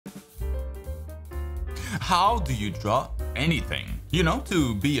How do you draw anything? You know,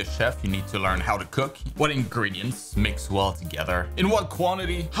 to be a chef, you need to learn how to cook, what ingredients mix well together, in what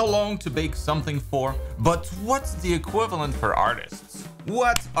quantity, how long to bake something for. But what's the equivalent for artists?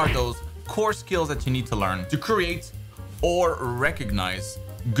 What are those core skills that you need to learn to create or recognize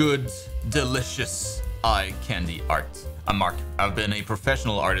good, delicious eye candy art? I'm Mark. I've been a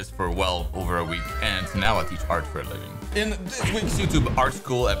professional artist for well over a week, and now I teach art for a living. In this week's YouTube Art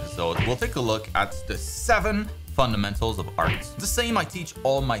School episode, we'll take a look at the 7 fundamentals of art. The same I teach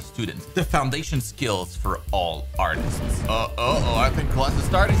all my students. The foundation skills for all artists. I think class is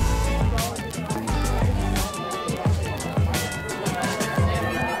starting.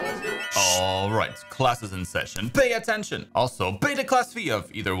 All right, class is in session. Pay attention. Also, pay the class fee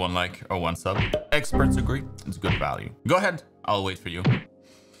of either 1 like or 1 sub. Experts agree, it's good value. Go ahead, I'll wait for you.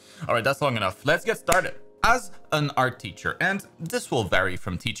 All right, that's long enough. Let's get started. As an art teacher, and this will vary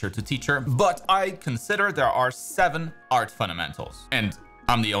from teacher to teacher, but I consider there are 7 art fundamentals. And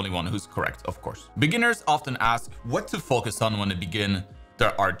I'm the only one who's correct, of course. Beginners often ask what to focus on when they begin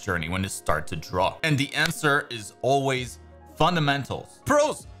their art journey, when they start to draw. And the answer is always fundamentals.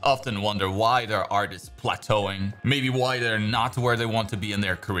 Pros often wonder why their art is plateauing, maybe why they're not where they want to be in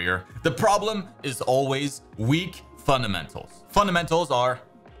their career. The problem is always weak fundamentals. Fundamentals are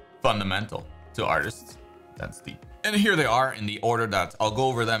fundamental to artists. That's deep. And here they are in the order that I'll go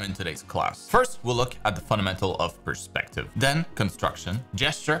over them in today's class. First, we'll look at the fundamental of perspective, then construction,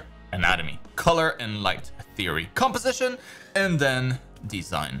 gesture, anatomy, color and light theory, composition, and then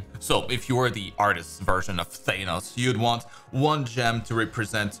design. So if you were the artist's version of Thanos, you'd want 1 gem to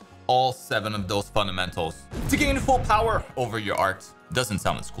represent all 7 of those fundamentals to gain full power over your art. Doesn't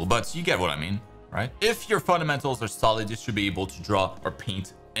sound as cool, but you get what I mean, right? If your fundamentals are solid, you should be able to draw or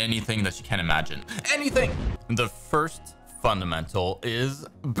paint anything that you can imagine. Anything! The first fundamental is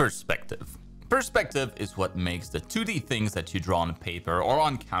perspective. Perspective is what makes the 2D things that you draw on paper or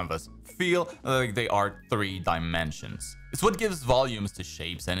on canvas feel like they are 3 dimensions. It's what gives volumes to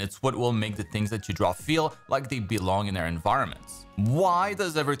shapes, and it's what will make the things that you draw feel like they belong in their environments. Why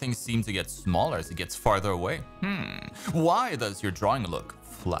does everything seem to get smaller as it gets farther away? Why does your drawing look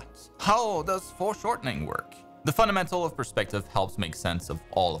flat? How does foreshortening work? The fundamental of perspective helps make sense of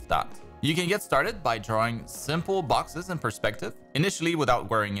all of that. You can get started by drawing simple boxes in perspective, initially without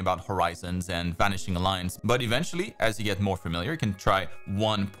worrying about horizons and vanishing lines, but eventually, as you get more familiar, you can try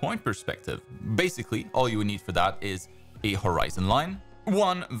 1-point perspective. Basically, all you would need for that is a horizon line,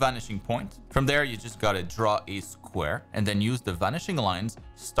 1 vanishing point. From there, you just gotta draw a square and then use the vanishing lines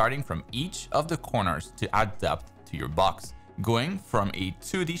starting from each of the corners to add depth to your box, going from a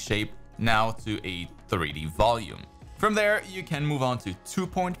 2D shape now to a 3D volume. From there, you can move on to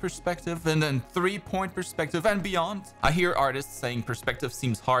 2-point perspective and then 3-point perspective and beyond. I hear artists saying perspective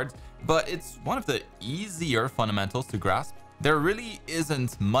seems hard, but it's one of the easier fundamentals to grasp. There really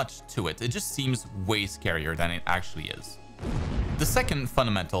isn't much to it. It just seems way scarier than it actually is. The second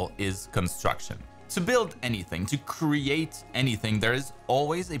fundamental is construction. To build anything, to create anything, there is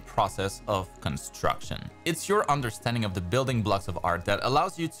always a process of construction. It's your understanding of the building blocks of art that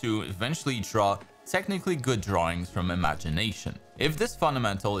allows you to eventually draw technically good drawings from imagination. If this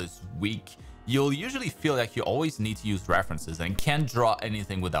fundamental is weak, you'll usually feel like you always need to use references and can't draw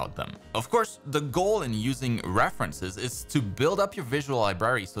anything without them. Of course, the goal in using references is to build up your visual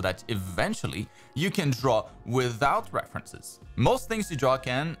library so that eventually you can draw without references. Most things you draw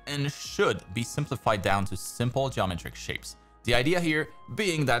can and should be simplified down to simple geometric shapes. The idea here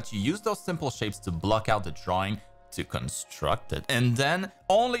being that you use those simple shapes to block out the drawing, to construct it, and then,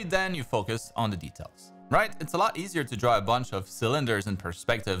 only then, you focus on the details. Right? It's a lot easier to draw a bunch of cylinders in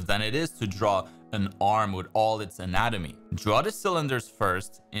perspective than it is to draw an arm with all its anatomy. Draw the cylinders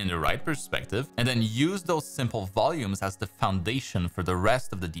first in the right perspective, and then use those simple volumes as the foundation for the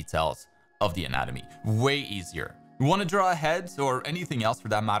rest of the details of the anatomy. Way easier. You want to draw a head or anything else for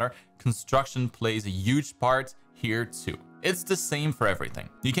that matter, construction plays a huge part here too. It's the same for everything.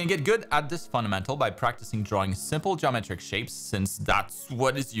 You can get good at this fundamental by practicing drawing simple geometric shapes, since that's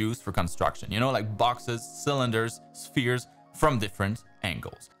what is used for construction. You know, like boxes, cylinders, spheres from different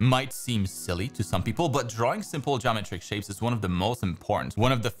angles. Might seem silly to some people, but drawing simple geometric shapes is one of the most important.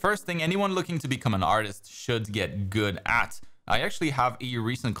 One of the first thing anyone looking to become an artist should get good at. I actually have a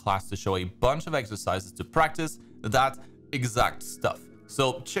recent class to show a bunch of exercises to practice that exact stuff.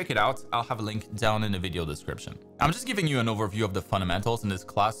 So check it out. I'll have a link down in the video description. I'm just giving you an overview of the fundamentals in this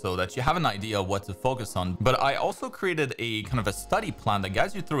class so that you have an idea of what to focus on. But I also created a kind of a study plan that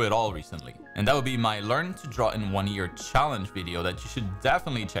guides you through it all recently. And that would be my Learn to Draw in 1 Year challenge video that you should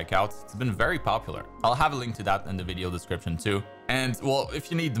definitely check out. It's been very popular. I'll have a link to that in the video description too. And well, if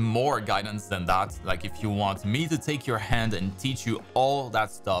you need more guidance than that, like if you want me to take your hand and teach you all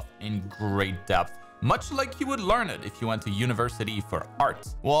that stuff in great depth, much like you would learn it if you went to university for art,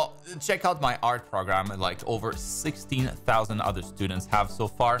 well, check out my art program like over 16,000 other students have so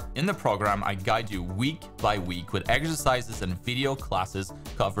far. In the program, I guide you week by week with exercises and video classes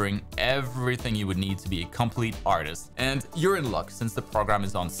covering everything you would need to be a complete artist. And you're in luck since the program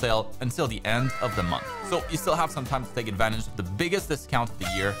is on sale until the end of the month. So you still have some time to take advantage of the biggest discount of the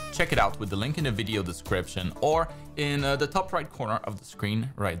year. Check it out with the link in the video description or in the top right corner of the screen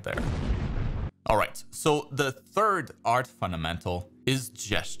right there. All right, so the third art fundamental is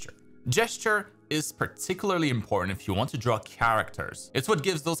gesture. Gesture is particularly important if you want to draw characters. It's what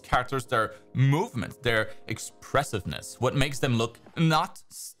gives those characters their movement, their expressiveness, what makes them look not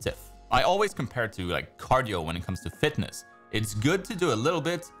stiff. I always compare to like cardio when it comes to fitness. It's good to do a little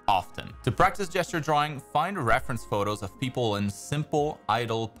bit often. To practice gesture drawing, find reference photos of people in simple,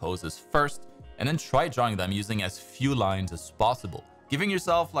 idle poses first, and then try drawing them using as few lines as possible, giving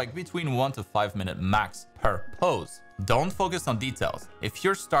yourself like between 1 to 5 minute max per pose. Don't focus on details. If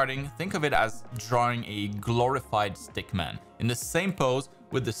you're starting, think of it as drawing a glorified stickman in the same pose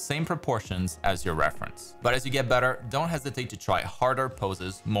with the same proportions as your reference. But as you get better, don't hesitate to try harder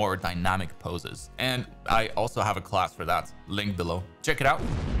poses, more dynamic poses. And I also have a class for that, link below. Check it out.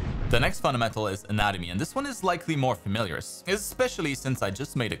 The next fundamental is anatomy, and this one is likely more familiar, especially since I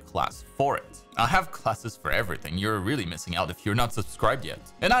just made a class for it. I have classes for everything. You're really missing out if you're not subscribed yet.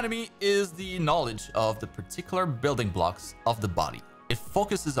 Anatomy is the knowledge of the particular building blocks of the body. It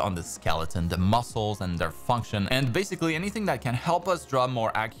focuses on the skeleton, the muscles, and their function, and basically anything that can help us draw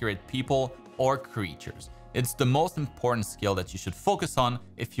more accurate people or creatures. It's the most important skill that you should focus on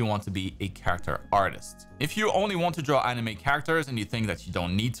if you want to be a character artist. If you only want to draw anime characters and you think that you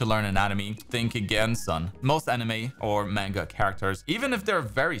don't need to learn anatomy, think again, son. Most anime or manga characters, even if they're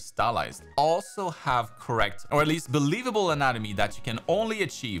very stylized, also have correct or at least believable anatomy that you can only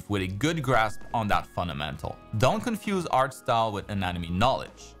achieve with a good grasp on that fundamental. Don't confuse art style with anatomy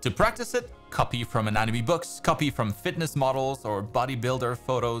knowledge. To practice it, copy from anatomy books, copy from fitness models or bodybuilder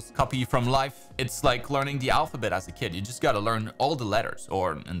photos, copy from life. It's like learning the alphabet as a kid. You just gotta learn all the letters,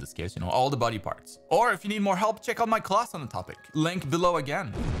 or in this case, all the body parts. Or if you need more help, check out my class on the topic. Link below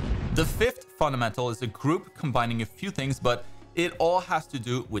again. The fifth fundamental is a group combining a few things, but it all has to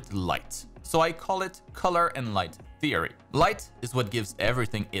do with light. So I call it color and light theory. Light is what gives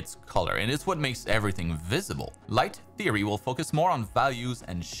everything its color, and it's what makes everything visible. Light theory will focus more on values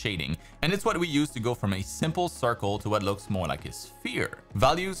and shading, and it's what we use to go from a simple circle to what looks more like a sphere.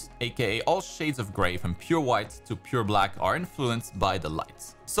 Values, aka all shades of gray from pure white to pure black, are influenced by the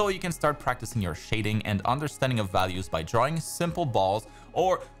lights. So you can start practicing your shading and understanding of values by drawing simple balls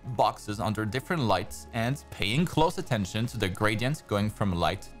or boxes under different lights and paying close attention to the gradient going from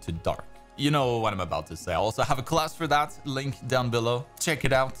light to dark. You know what I'm about to say. I also have a class for that, link down below. Check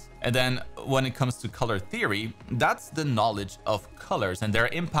it out. And then when it comes to color theory, that's the knowledge of colors and their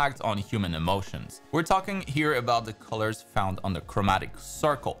impact on human emotions. We're talking here about the colors found on the chromatic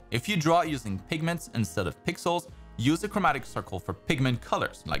circle. If you draw using pigments instead of pixels, use the chromatic circle for pigment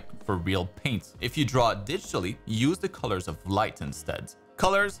colors, like for real paint. If you draw digitally, use the colors of light instead.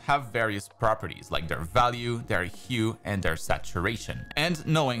 Colors have various properties like their value, their hue, and their saturation. And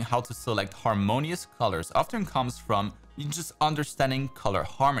knowing how to select harmonious colors often comes from just understanding color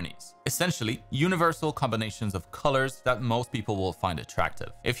harmonies. Essentially, universal combinations of colors that most people will find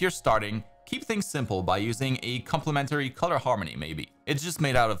attractive. If you're starting, keep things simple by using a complementary color harmony maybe. It's just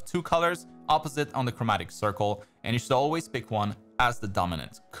made out of two colors, opposite on the chromatic circle, and you should always pick one as the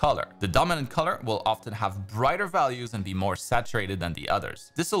dominant color. The dominant color will often have brighter values and be more saturated than the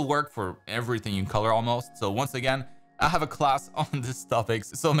others. This will work for everything you color almost. So once again, I have a class on this topic,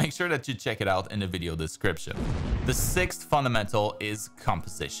 so make sure that you check it out in the video description. The sixth fundamental is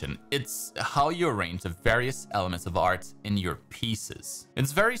composition. It's how you arrange the various elements of art in your pieces.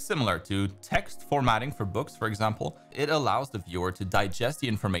 It's very similar to text formatting for books, for example. It allows the viewer to digest the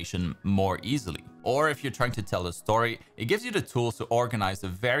information more easily. Or if you're trying to tell a story, it gives you the tools to organize the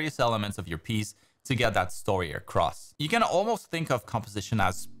various elements of your piece to get that story across. You can almost think of composition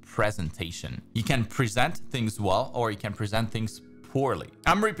as presentation. You can present things well, or you can present things poorly.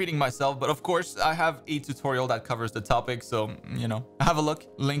 I'm repeating myself, but of course I have a tutorial that covers the topic, so have a look,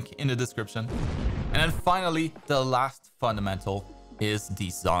 link in the description. And then finally, the last fundamental is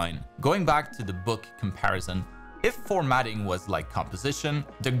design. Going back to the book comparison, if formatting was like composition,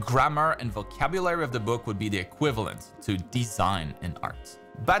 the grammar and vocabulary of the book would be the equivalent to design in art.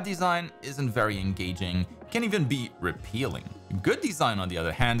 Bad design isn't very engaging, can even be repealing. Good design, on the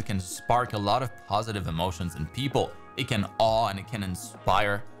other hand, can spark a lot of positive emotions in people. It can awe and it can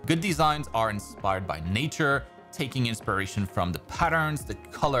inspire. Good designs are inspired by nature, taking inspiration from the patterns, the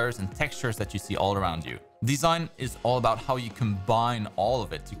colors and textures that you see all around you. Design is all about how you combine all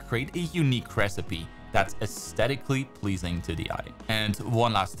of it to create a unique recipe that's aesthetically pleasing to the eye. And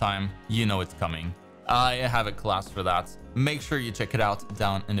one last time, you know it's coming. I have a class for that. Make sure you check it out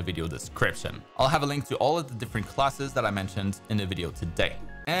down in the video description. I'll have a link to all of the different classes that I mentioned in the video today.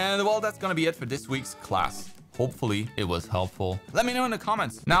 And well, that's gonna be it for this week's class. Hopefully it was helpful. Let me know in the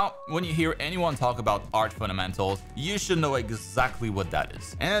comments. Now, when you hear anyone talk about art fundamentals, you should know exactly what that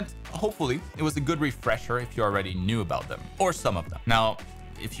is. And hopefully it was a good refresher if you already knew about them, or some of them. Now,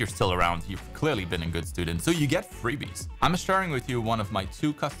 if you're still around, you've clearly been a good student, so you get freebies. I'm sharing with you one of my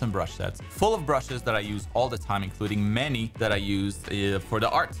 2 custom brush sets full of brushes that I use all the time, including many that I used for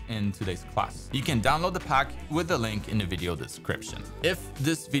the art in today's class. You can download the pack with the link in the video description. If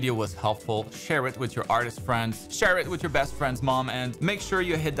this video was helpful, share it with your artist friends, share it with your best friend's mom, and make sure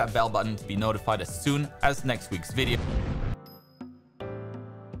you hit that bell button to be notified as soon as next week's video.